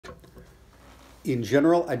In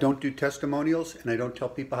general, I don't do testimonials and I don't tell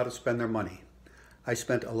people how to spend their money. I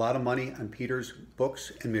spent a lot of money on Peter's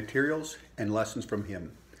books and materials and lessons from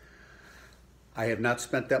him. I have not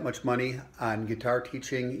spent that much money on guitar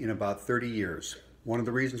teaching in about 30 years. One of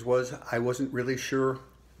the reasons was I wasn't really sure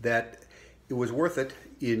that it was worth it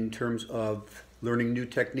in terms of learning new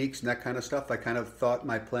techniques and that kind of stuff. I kind of thought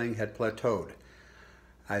my playing had plateaued.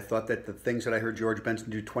 I thought that the things that I heard George Benson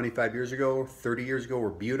do 25 years ago, 30 years ago were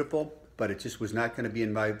beautiful, but it just was not going to be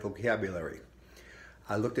in my vocabulary.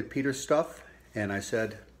 I looked at Peter's stuff and I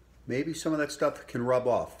said, maybe some of that stuff can rub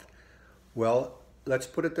off. Well, let's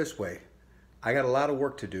put it this way. I got a lot of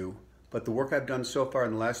work to do, but the work I've done so far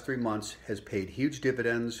in the last 3 months has paid huge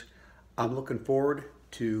dividends. I'm looking forward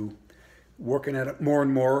to working at it more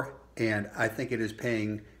and more, and I think it is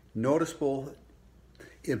paying noticeable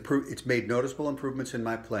it's made noticeable improvements in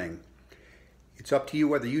my playing. It's up to you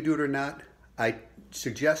whether you do it or not. I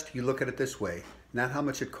suggest you look at it this way, not how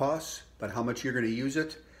much it costs, but how much you're going to use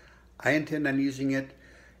it. I intend on using it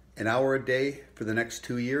an hour a day for the next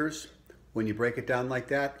 2 years. When you break it down like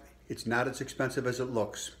that, it's not as expensive as it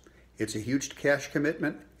looks. It's a huge cash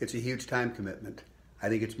commitment. It's a huge time commitment. I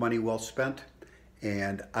think it's money well spent,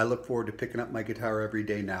 and I look forward to picking up my guitar every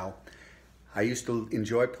day now. I used to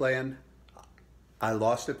enjoy playing. I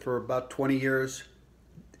lost it for about 20 years.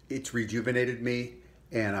 It's rejuvenated me,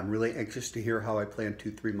 and I'm really anxious to hear how I play in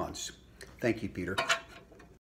 2-3 months. Thank you, Peter.